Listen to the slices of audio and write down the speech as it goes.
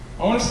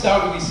I want to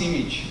start with this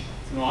image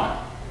tonight,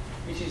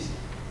 which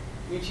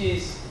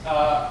is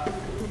a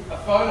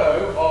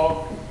photo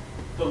of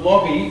the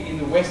lobby in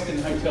the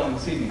Westin Hotel in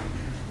Sydney.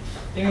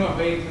 Anyone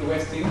been to the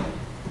Westin?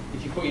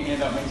 If you put your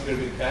hand up, it means you've got a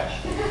bit of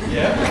cash.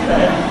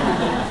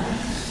 Yeah.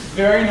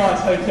 Very nice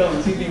hotel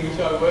in Sydney, which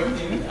I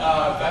worked in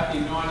back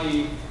in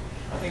 90.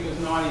 I think it was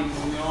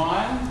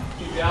 99,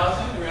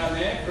 2000, around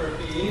there for a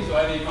few years, or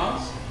 18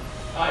 months.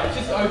 It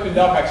just opened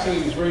up, actually,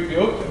 it was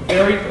rebuilt. A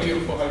very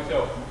beautiful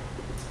hotel.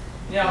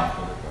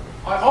 Now,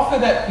 I offer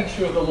that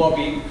picture of the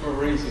lobby for a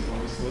reason,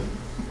 obviously.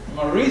 And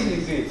my reason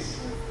is this,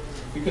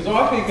 because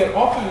I think that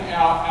often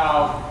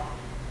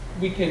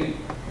we can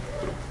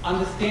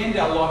understand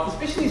our life,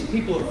 especially as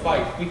people of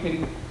faith, we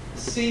can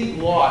see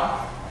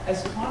life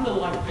as kind of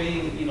like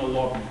being in a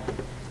lobby.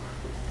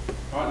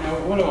 Right, now,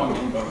 what do I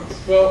mean by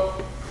this? Well,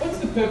 what's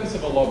the purpose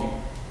of a lobby?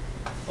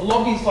 A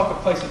lobby is like a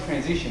place of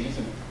transition,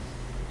 isn't it?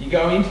 You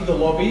go into the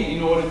lobby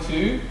in order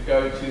to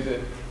go to the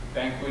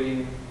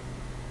banqueting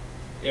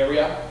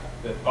area,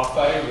 the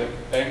buffet, the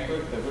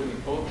banquet, the what do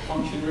you call it, the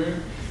function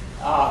room,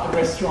 the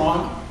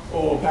restaurant,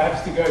 or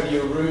perhaps to go to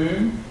your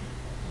room.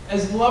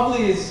 As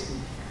lovely as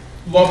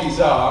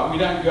lobbies are, we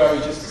don't go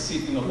just to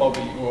sit in the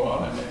lobby, or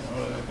I don't know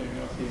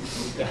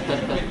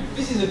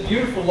this is a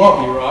beautiful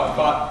lobby, right?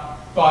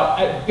 But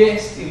at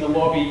best in the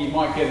lobby you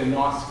might get a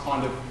nice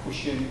kind of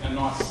cushion, a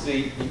nice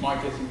seat, you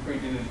might get some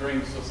pre-dinner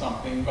drinks or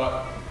something,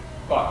 but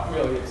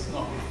really it's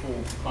not the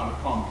full kind of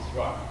promise,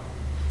 right?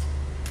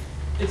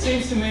 It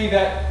seems to me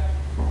that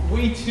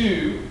we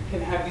too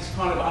can have this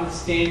kind of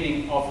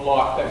understanding of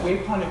life, that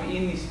we're kind of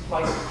in this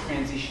place of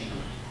transition,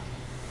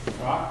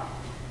 right?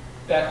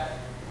 That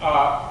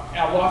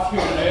our life here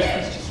on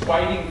earth is just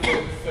waiting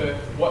for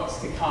what's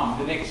to come,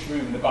 the next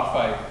room, the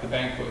buffet, the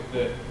banquet,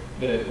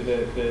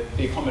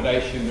 the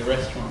accommodation, the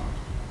restaurant,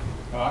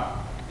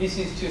 right? This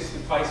is just a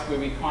place where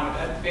we kind of,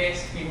 at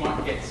best, we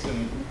might get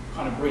some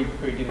kind of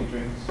pre-dinner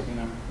drinks, you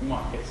know, we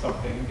might get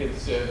something, get a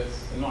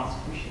service, a nice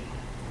cushion,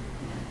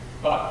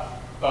 but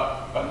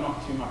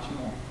not too much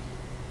more.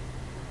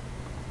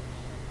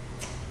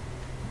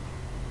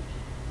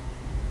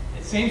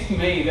 It seems to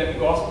me that the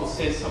gospel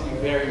says something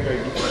very,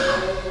 very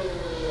different.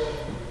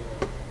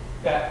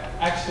 That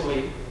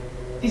actually,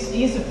 this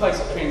is a place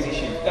of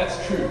transition.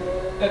 That's true.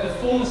 That the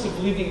fullness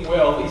of living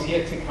well is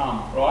yet to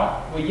come,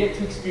 right? We're yet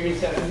to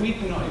experience that, and we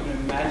cannot even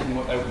imagine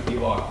what that would be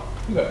like.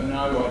 We've got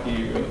no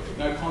idea, really,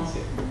 no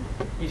concept.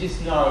 We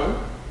just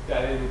know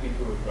that it'll be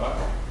good,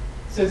 right?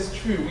 So it's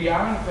true, we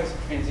are in a place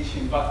of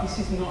transition, but this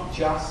is not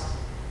just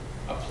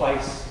a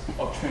place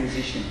of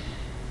transition,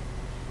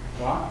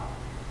 right?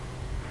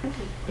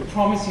 The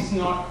promise is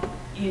not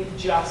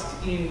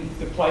just in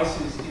the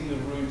places, in the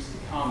rooms to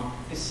come.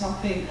 There's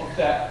something of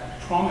that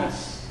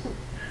promise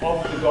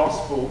of the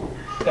gospel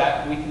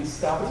that we can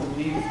start to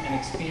live and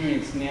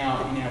experience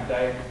now in our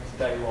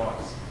day-to-day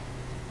lives.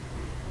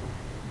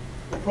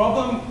 The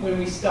problem when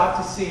we start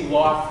to see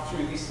life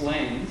through this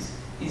lens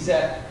is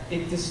that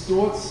it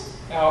distorts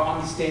our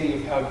understanding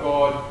of how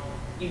God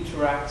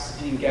interacts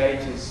and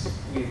engages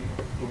with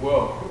the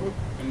world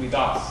and with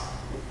us.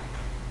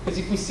 Because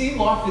if we see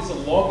life as a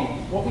lobby,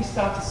 what we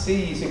start to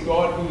see is a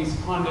God who is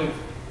kind of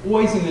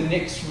always in the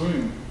next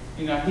room.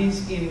 You know,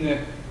 he's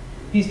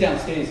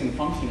downstairs in the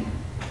function room.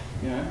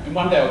 You know, and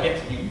one day I'll get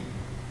to him.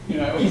 You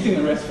know, or he's in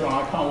the restaurant.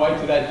 I can't wait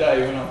to that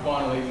day when I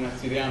finally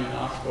sit down and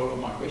ask God all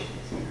my questions.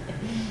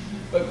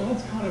 But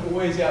God's kind of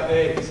always out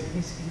there.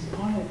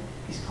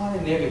 He's kind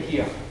of never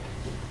here.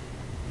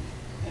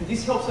 And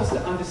this helps us to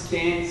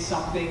understand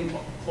something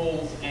of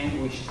Paul's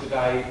anguish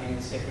today in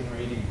the second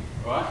reading,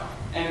 right?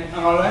 And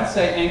I don't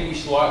say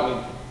anguish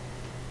lightly.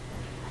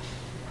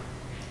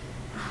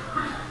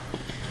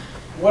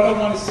 What I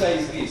want to say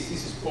is this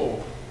is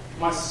Paul.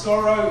 My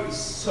sorrow is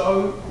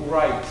so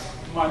great,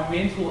 my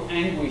mental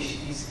anguish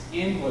is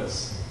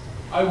endless.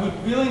 I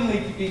would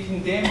willingly be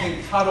condemned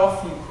and cut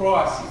off from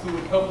Christ if it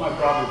would help my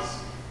brothers.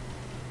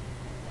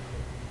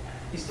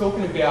 He's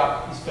talking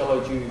about his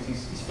fellow Jews,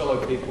 his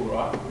fellow people,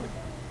 right?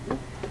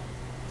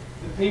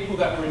 The people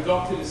that were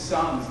adopted as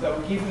sons, that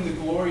were given the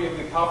glory of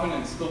the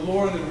covenants, the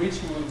law and the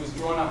ritual was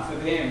drawn up for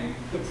them,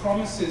 the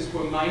promises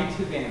were made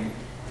to them.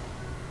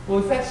 Well,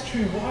 if that's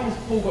true, why has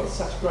Paul got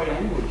such great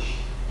anguish?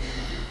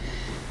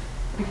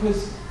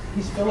 Because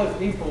his fellow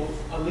people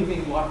are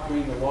living like they're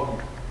in the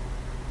lobby.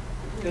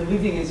 They're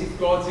living as if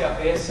God's out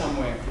there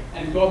somewhere,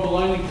 and God will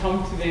only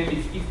come to them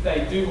if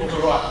they do all the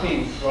right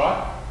things,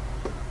 right?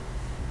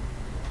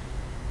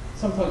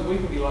 Sometimes we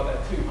can be like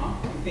that too, huh?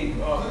 We think,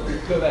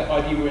 we've got that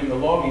idea we're in the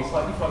lobby. It's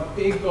like, if I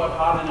beg God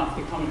hard enough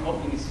to come and help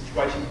me in this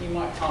situation, he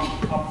might come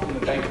up from the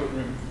banquet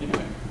room, you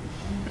know.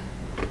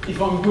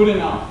 If I'm good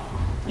enough,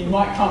 he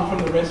might come from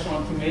the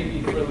restaurant to meet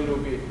me for a little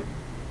bit.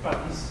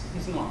 But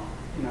he's not,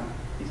 you know,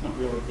 he's not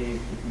really here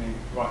with me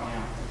right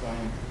now as I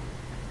am.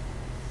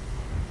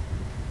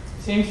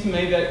 It seems to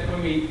me that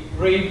when we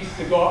read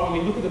when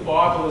we look at the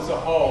Bible as a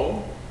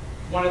whole,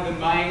 one of the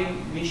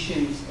main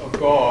missions of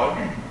God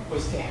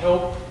was to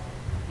help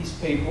his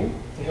people,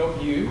 to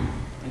help you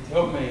and to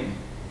help me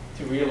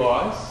to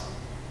realise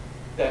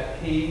that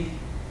he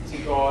is to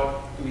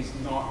God who is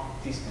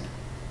not distant.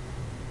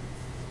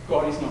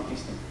 God is not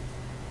distant.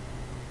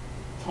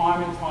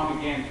 Time and time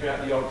again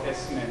throughout the Old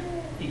Testament,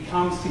 he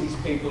comes to his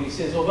people. He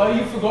says, although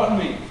you've forgotten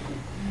me,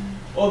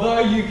 although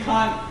you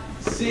can't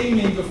see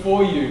me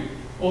before you,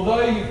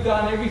 although you've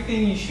done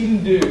everything you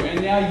shouldn't do,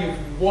 and now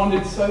you've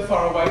wandered so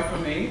far away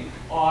from me,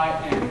 I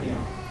am here.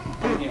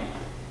 I'm here.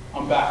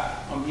 I'm back.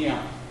 I'm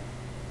here.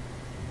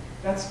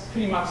 That's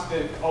pretty much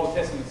the Old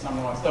Testament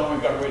summarised. Don't worry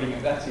about reading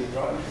it. That's it,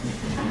 right?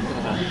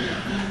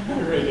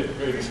 Read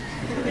it.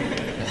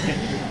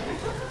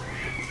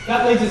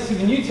 That leads us to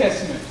the New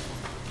Testament,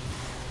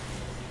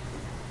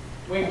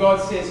 where God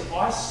says,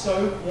 I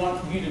so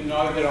want you to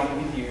know that I'm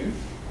with you,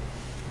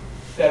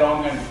 that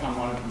I'm going to become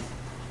one of you.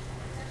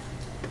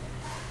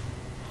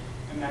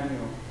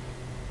 Emmanuel.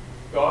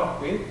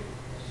 God with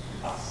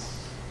us.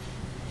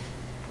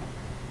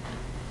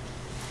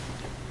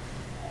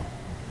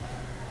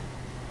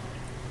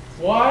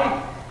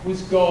 Why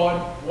is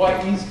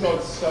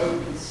God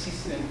so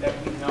consistent that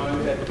we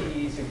know that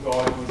he is a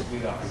God who is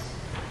with us?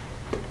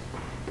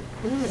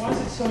 Why is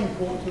it so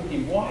important to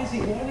him? Why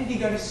did he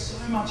go to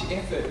so much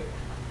effort?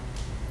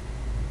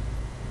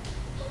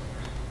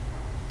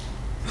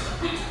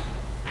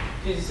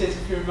 Jesus says,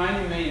 if you remain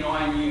in me and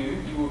I in you,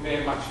 you will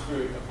bear much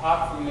fruit.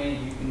 Apart from me,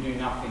 you can do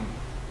nothing.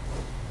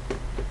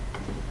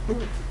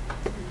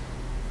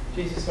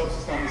 Jesus helps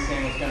us to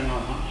understand what's going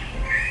on, huh?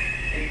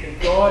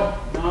 That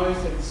God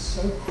knows that it's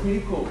so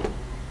critical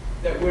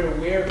that we're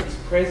aware of his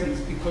presence,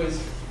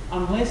 because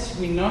unless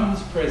we know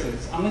his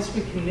presence, unless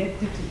we're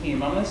connected to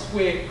him, unless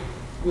we're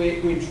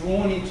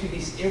drawn into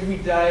this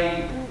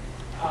everyday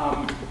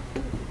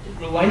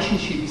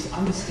relationship, this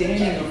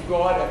understanding of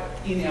God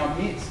in our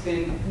midst,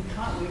 then we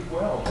can't live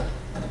well.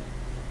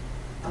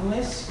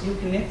 Unless you're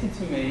connected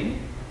to me,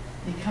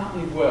 you can't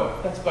live well.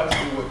 That's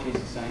basically what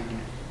Jesus is saying here.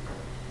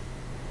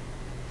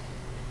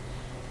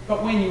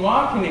 But when you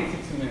are connected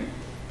to me,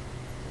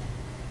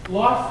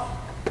 life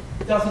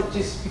doesn't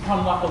just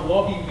become like a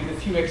lobby with a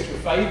few extra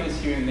favours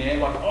here and there,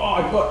 like, oh,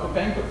 I got the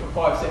banquet for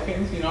 5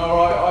 seconds, or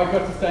I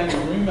got to stay in the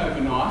room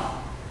overnight.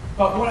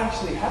 But what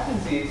actually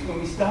happens is, when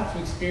we start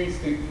to experience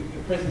the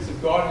presence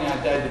of God in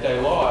our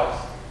day-to-day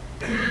lives,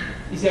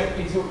 is that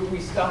we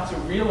start to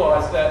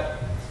realise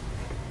that,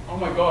 oh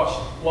my gosh,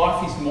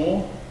 life is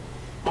more.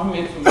 I'm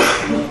meant for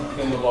much more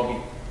than the lobby.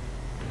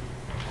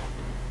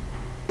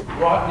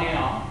 Right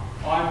now,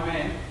 I'm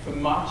meant for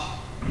much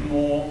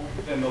more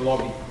than the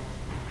lobby.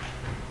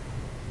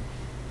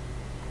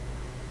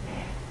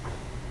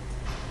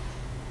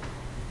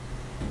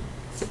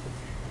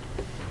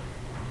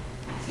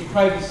 You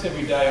pray this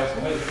every day. I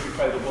suppose that we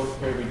pray the Lord's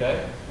Prayer every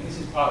day, and this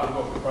is part of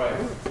what we pray.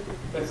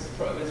 Let's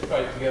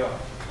pray it together.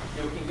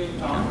 Your kingdom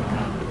come,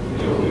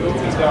 your will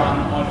be done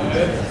on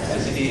earth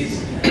as it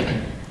is.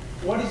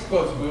 What is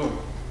God's will?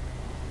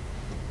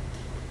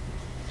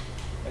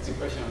 That's a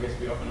question I guess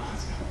we often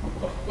ask.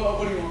 God,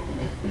 what do you want from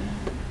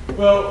me?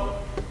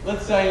 Well,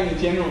 let's say in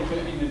the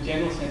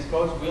general sense,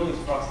 God's will is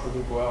for us to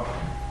live well.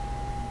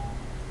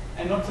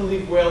 And not to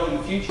live well in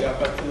the future,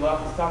 but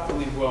to start to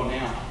live well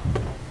now.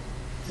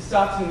 To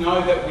start to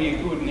know that we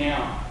are good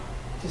now.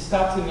 To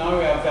start to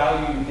know our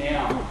value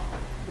now.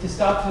 To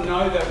start to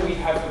know that we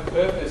have a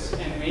purpose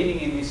and meaning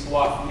in this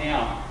life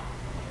now.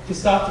 To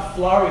start to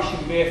flourish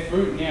and bear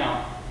fruit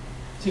now.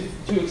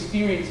 To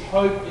experience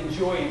hope and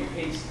joy and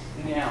peace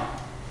now.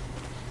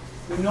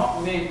 We're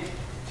not meant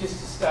just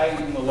to stay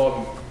in the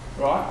lobby,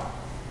 right?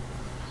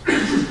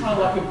 This is kind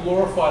of like a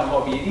glorified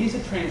lobby. It is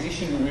a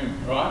transition room,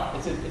 right?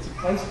 It's a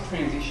place of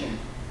transition.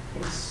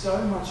 But it's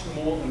so much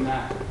more than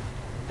that.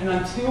 And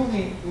until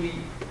we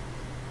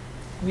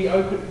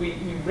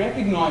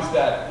recognise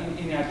that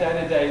in our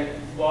day-to-day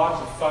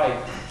lives of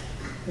faith,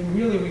 then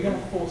really we're going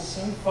to fall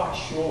so far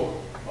short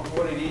of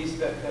what it is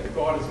that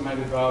God has made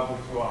available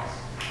to us.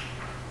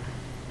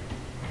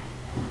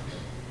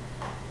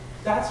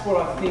 That's what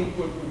I think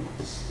would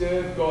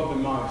disturb God the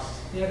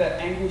most. You know,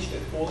 that anguish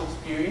that Paul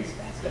experienced?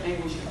 That's the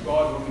anguish of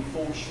God when we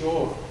fall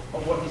short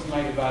of what he's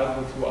made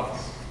available to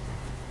us.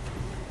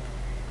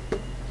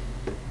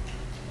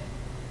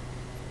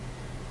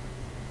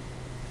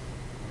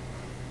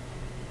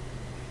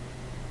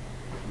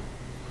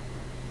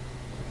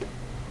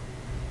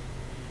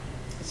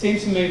 It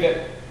seems to me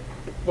that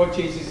what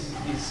Jesus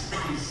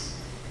is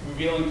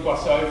revealing to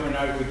us over and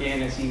over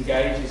again as he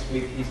engages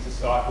with his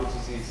disciples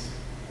is this,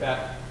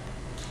 that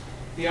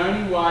the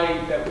only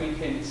way that we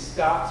can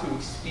start to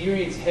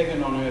experience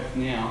heaven on earth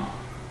now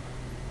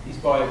is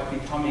by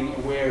becoming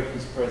aware of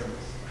his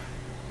presence.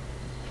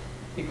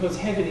 Because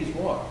heaven is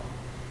what?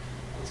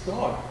 It's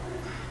God.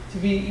 To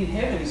be in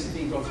heaven is to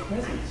be in God's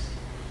presence.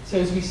 So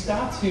as we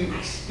start to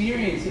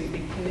experience and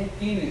connect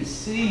in and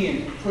see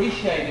and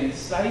appreciate and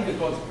savour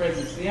God's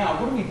presence now,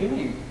 what are we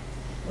doing?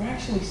 We're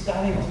actually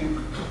starting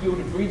to build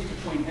a bridge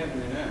between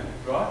heaven and earth,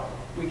 right?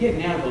 We're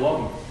getting out of the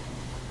lobby.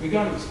 We're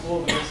going to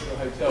explore the rest of the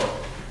hotel.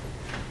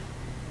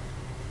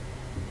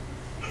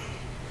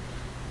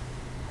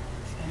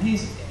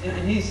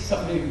 And here's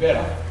something even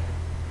better.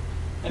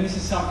 And this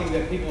is something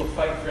that people of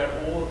faith throughout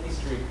all of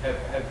history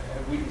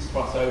have witnessed to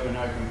us over and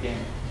over again.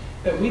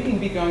 That we can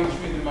be going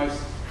through the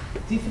most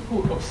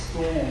difficult of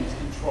storms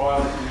and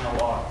trials in our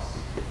lives.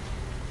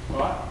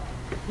 Right?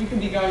 We can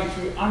be going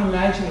through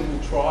unimaginable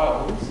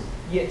trials,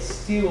 yet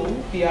still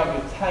be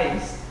able to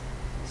taste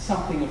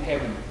something of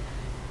heaven.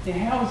 Now,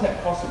 how is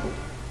that possible?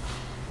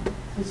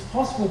 It's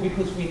possible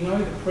because we know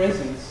the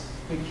presence,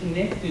 we're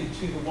connected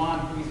to the one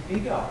who is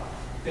bigger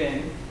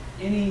than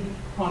any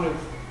kind of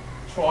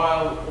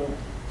trial or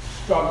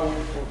struggle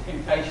or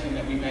temptation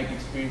that we may be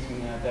experiencing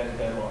in our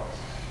day-to-day lives.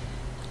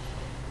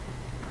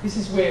 This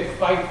is where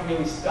faith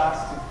really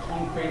starts to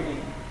concretely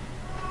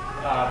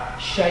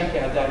shape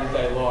our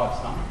day-to-day lives.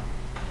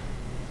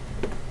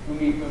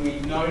 When we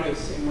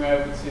notice and we're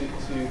able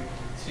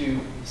to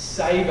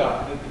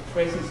savour the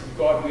presence of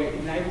God, where it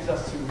enables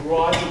us to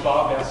rise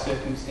above our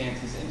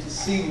circumstances and to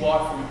see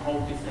life from a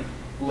whole different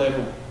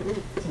level,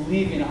 to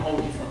live in a whole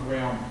different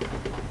realm,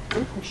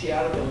 to push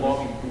out of the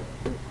lobby,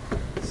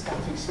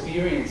 start to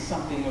experience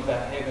something of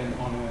that heaven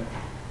on earth.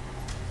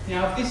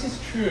 Now, if this is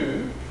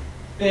true,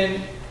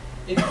 then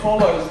it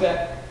follows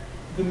that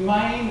the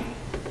main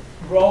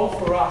role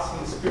for us in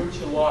the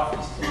spiritual life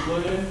is to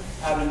learn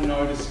how to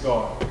notice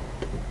God.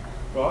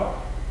 Right?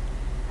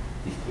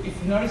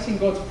 If noticing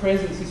God's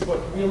presence is what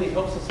really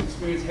helps us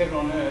experience heaven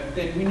on earth,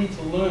 then we need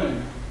to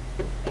learn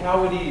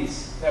how it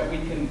is that we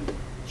can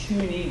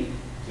tune in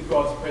to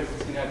God's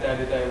presence in our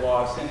day-to-day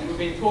lives. And we've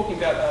been talking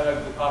about that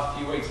over the past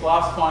few weeks.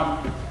 Last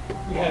time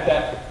we had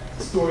that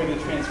story of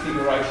the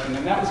Transfiguration,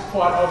 and that was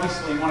quite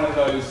obviously one of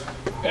those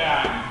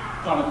bang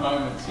kind of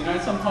moments. You know,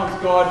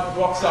 sometimes God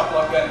rocks up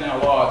like that in our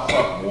lives,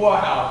 like,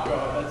 wow,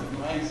 God, that's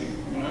amazing,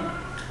 you know.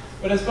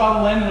 But as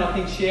Father Lennon, I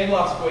think, shared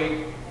last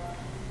week,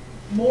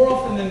 more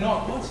often than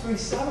not, God's very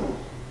subtle.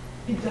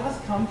 He does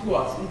come to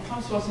us, and He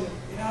comes to us in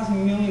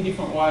 1,000,000,000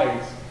 different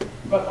ways.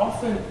 But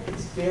often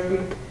it's very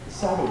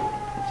subtle.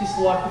 Just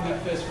like in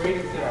that first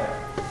reading today.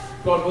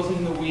 God wasn't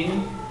in the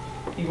wind.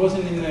 He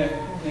wasn't in the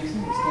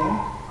storm,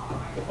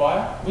 the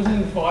fire. He wasn't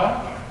in the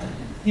fire.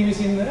 He was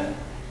in the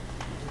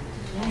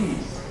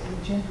breeze, in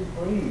the gentle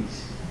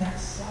breeze. That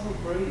subtle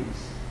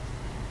breeze.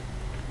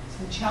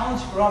 So the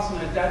challenge for us in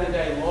our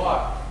day-to-day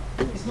life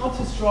is not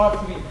to strive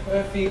to be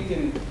perfect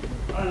and,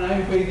 I don't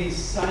know, be these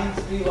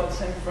saints, be like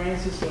St.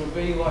 Francis or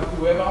be like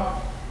whoever.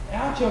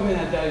 Our job in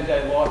our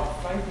day-to-day life,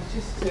 faith, is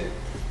just to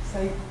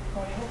say,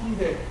 God, help me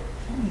to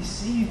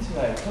see you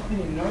today. Help me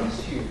to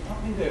notice you.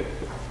 Help me to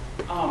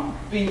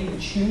be in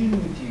tune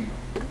with you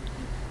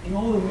in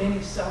all the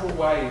many subtle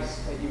ways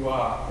that you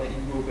are, that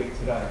you will be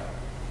today.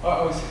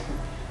 I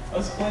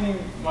was cleaning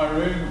my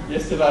room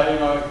yesterday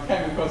and I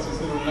came across this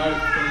little note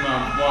from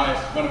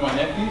one of my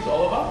nephews,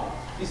 Oliver.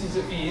 This is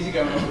a few years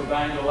ago when I was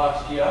ordained, or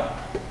last year.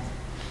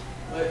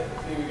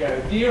 Here we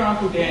go. Dear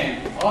Uncle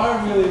Dan,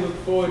 I really look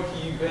forward to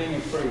you being a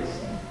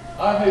priest.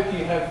 I hope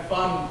you have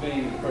fun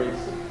being a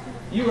priest.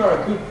 You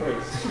are a good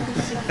priest.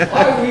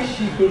 I wish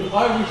you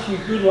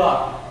good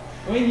luck.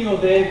 When you're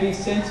there, be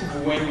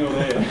sensible when you're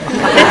there. Is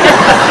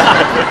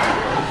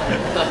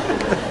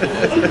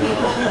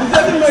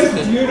that the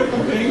most beautiful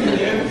thing that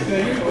you ever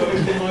seen? Or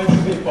is it most a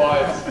bit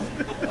biased?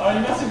 He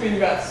must have been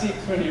about 6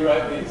 when he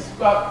wrote this.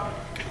 But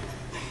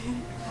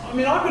I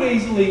mean, I could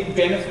easily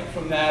benefit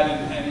from that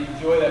and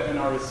enjoy that when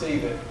I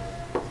receive it.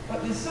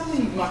 But there's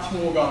something much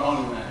more going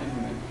on in that,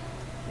 isn't there?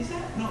 Is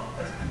that not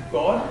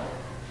God?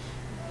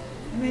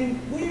 I mean,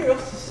 where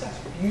else does such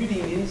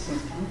beauty and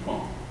innocence come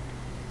from?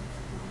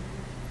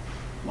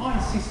 My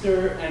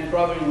sister and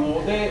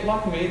brother-in-law, they're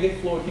like me, they're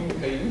flawed human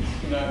beings,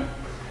 you know.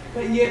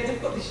 But yet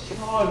they've got this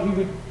child who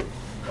would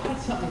guide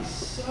something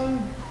so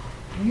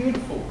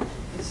beautiful,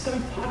 it's so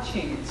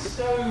touching, it's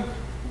so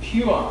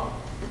pure.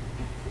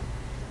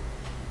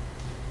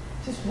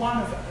 Just one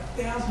of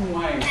 1,000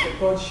 ways that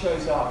God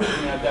shows up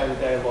in our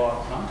day-to-day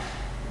lives. Huh?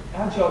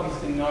 Our job is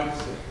to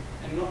notice it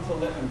and not to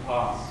let them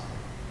pass.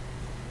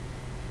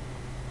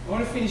 I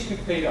want to finish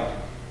with Peter.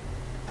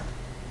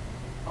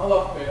 I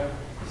love Peter.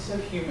 He's so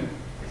human,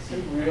 he's so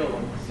real,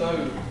 and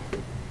so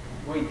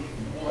weak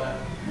and all that.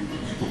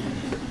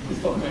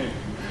 It's not me.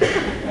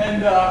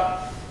 And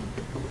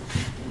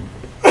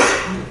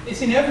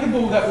it's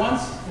inevitable that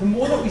the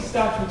more that we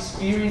start to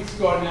experience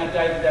God in our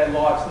day-to-day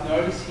lives,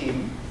 notice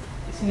Him,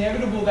 it's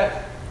inevitable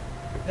that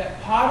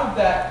part of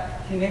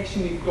that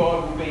connection with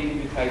God will be an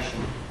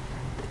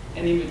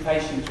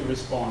invitation to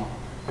respond.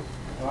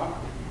 Right?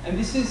 And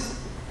this is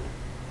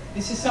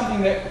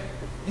something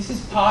this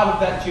is part of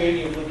that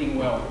journey of living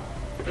well.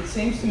 It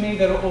seems to me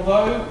that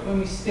although when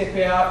we step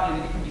out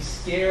and it can be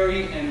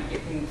scary and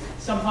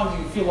sometimes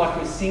you can feel like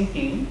we're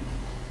sinking,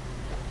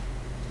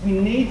 we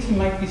need to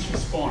make this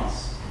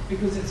response,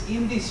 because it's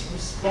in this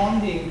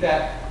responding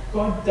that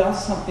God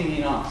does something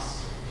in us,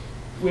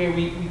 where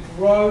we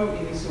grow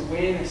in this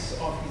awareness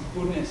of His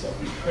goodness, of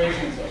His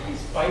presence, of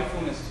His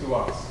faithfulness to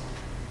us.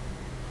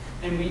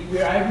 And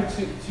we're able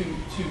to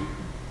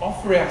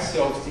offer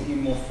ourselves to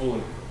Him more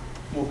fully,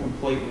 more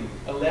completely.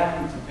 Allow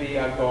Him to be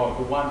our God,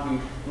 the one who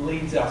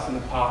leads us in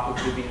the path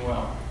of living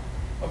well.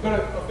 I've got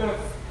a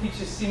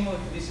picture similar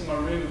to this in my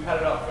room. I've had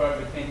it up for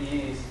over 10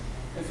 years.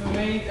 And for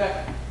me,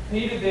 that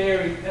Peter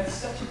there, that's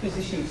such a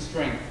position of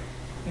strength.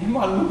 He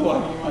might look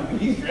like he might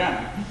think he's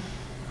drowning,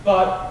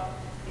 but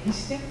he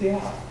stepped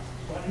out.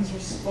 Right? He's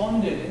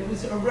responded, and it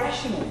was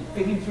irrational for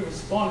him to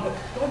respond. But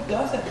God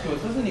does that to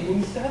us, doesn't He? When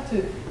we start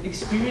to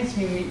experience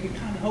Him, we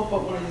can't help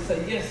but wanting to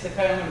say, yes,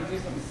 okay, I'm going to do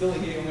something silly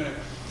here.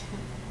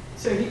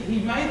 So he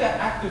made that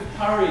act of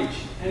courage,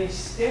 and he's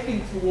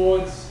stepping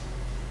towards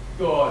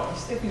God.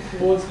 He's stepping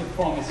towards the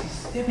promise. He's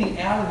stepping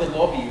out of the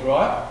lobby,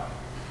 right?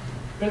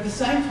 But at the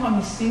same time,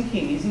 he's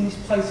thinking. He's in this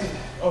place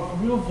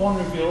of real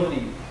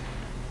vulnerability.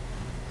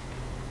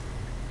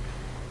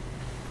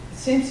 It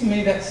seems to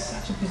me that's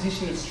such a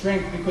position of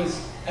strength,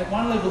 because at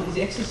one level he's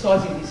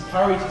exercising his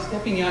courage, he's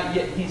stepping out,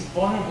 yet he's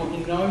vulnerable.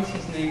 He knows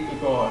his need for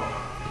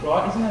God,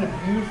 right? Isn't that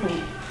a beautiful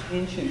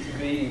tension to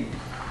be in?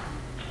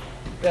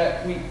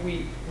 That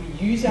we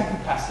use our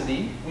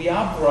capacity, we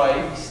are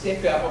brave, we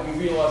step out, but we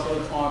realise all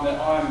the time that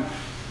I'm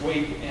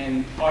weak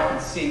and I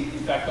can sink. In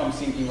fact, I'm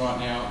sinking right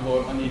now.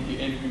 Lord, I need you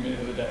every minute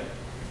of the day.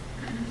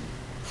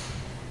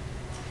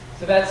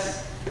 So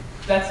that's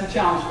the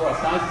challenge for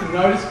us, now, is to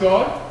notice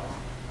God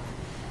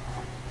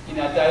in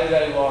our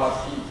day-to-day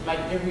lives, to make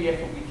every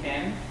effort we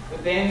can.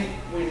 But then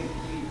when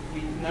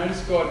we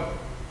notice God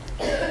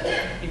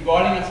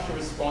inviting us to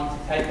respond,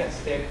 to take that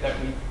step, that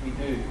we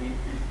do.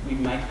 We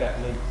make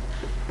that leap.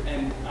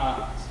 And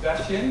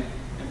Sebastian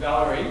and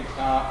Valerie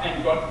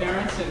and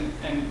godparents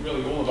and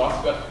really all of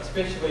us, but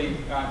especially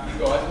you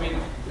guys, I mean,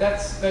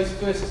 those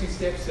first two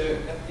steps are,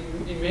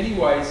 in many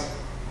ways,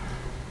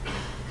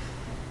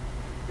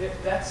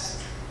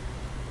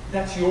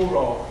 that's your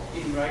role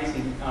in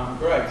raising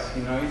Grace.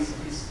 You know,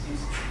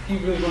 if you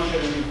really want her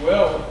to live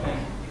well, and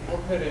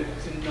help her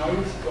to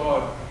notice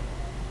God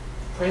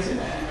present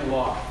in her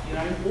life, you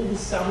know, in all the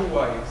subtle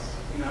ways,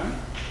 you know,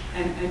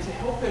 and to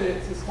help her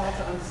to start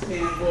to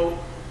understand, well,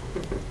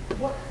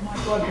 what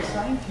might God be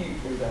saying to you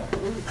through that? You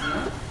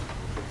know?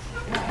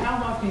 How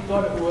might be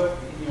God at work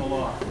in your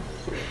life?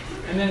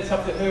 And then it's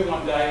up to her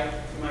one day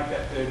to make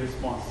that third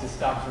response, to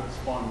start to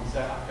respond and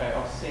say, okay,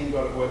 I've seen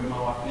God at work in my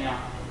life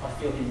now, I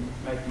feel Him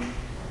making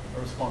a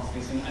response to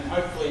this. And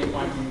hopefully it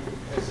won't be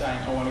her saying,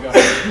 I want to go on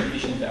a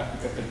mission to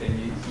Africa for 10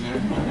 years, you know.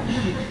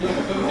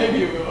 But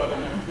maybe it will, I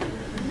don't know.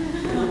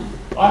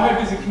 I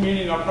hope as a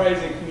community, and I pray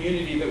as a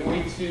community, that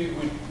we too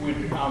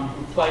would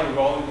play a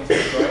role in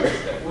this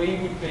approach, that we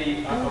would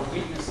be a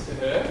witness to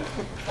her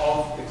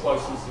of the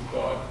closeness of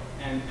God,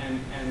 and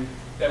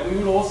that we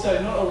would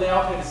also not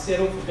allow her to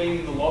settle for being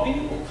in the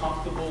lobby or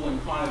comfortable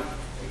and kind of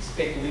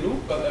expect little,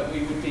 but that we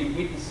would be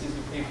witnesses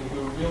of people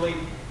who are really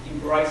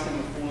embracing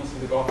the fullness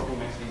of the gospel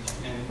message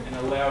and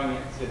allowing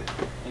it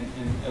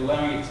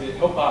to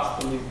help us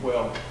to live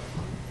well,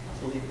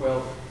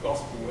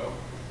 gospel well.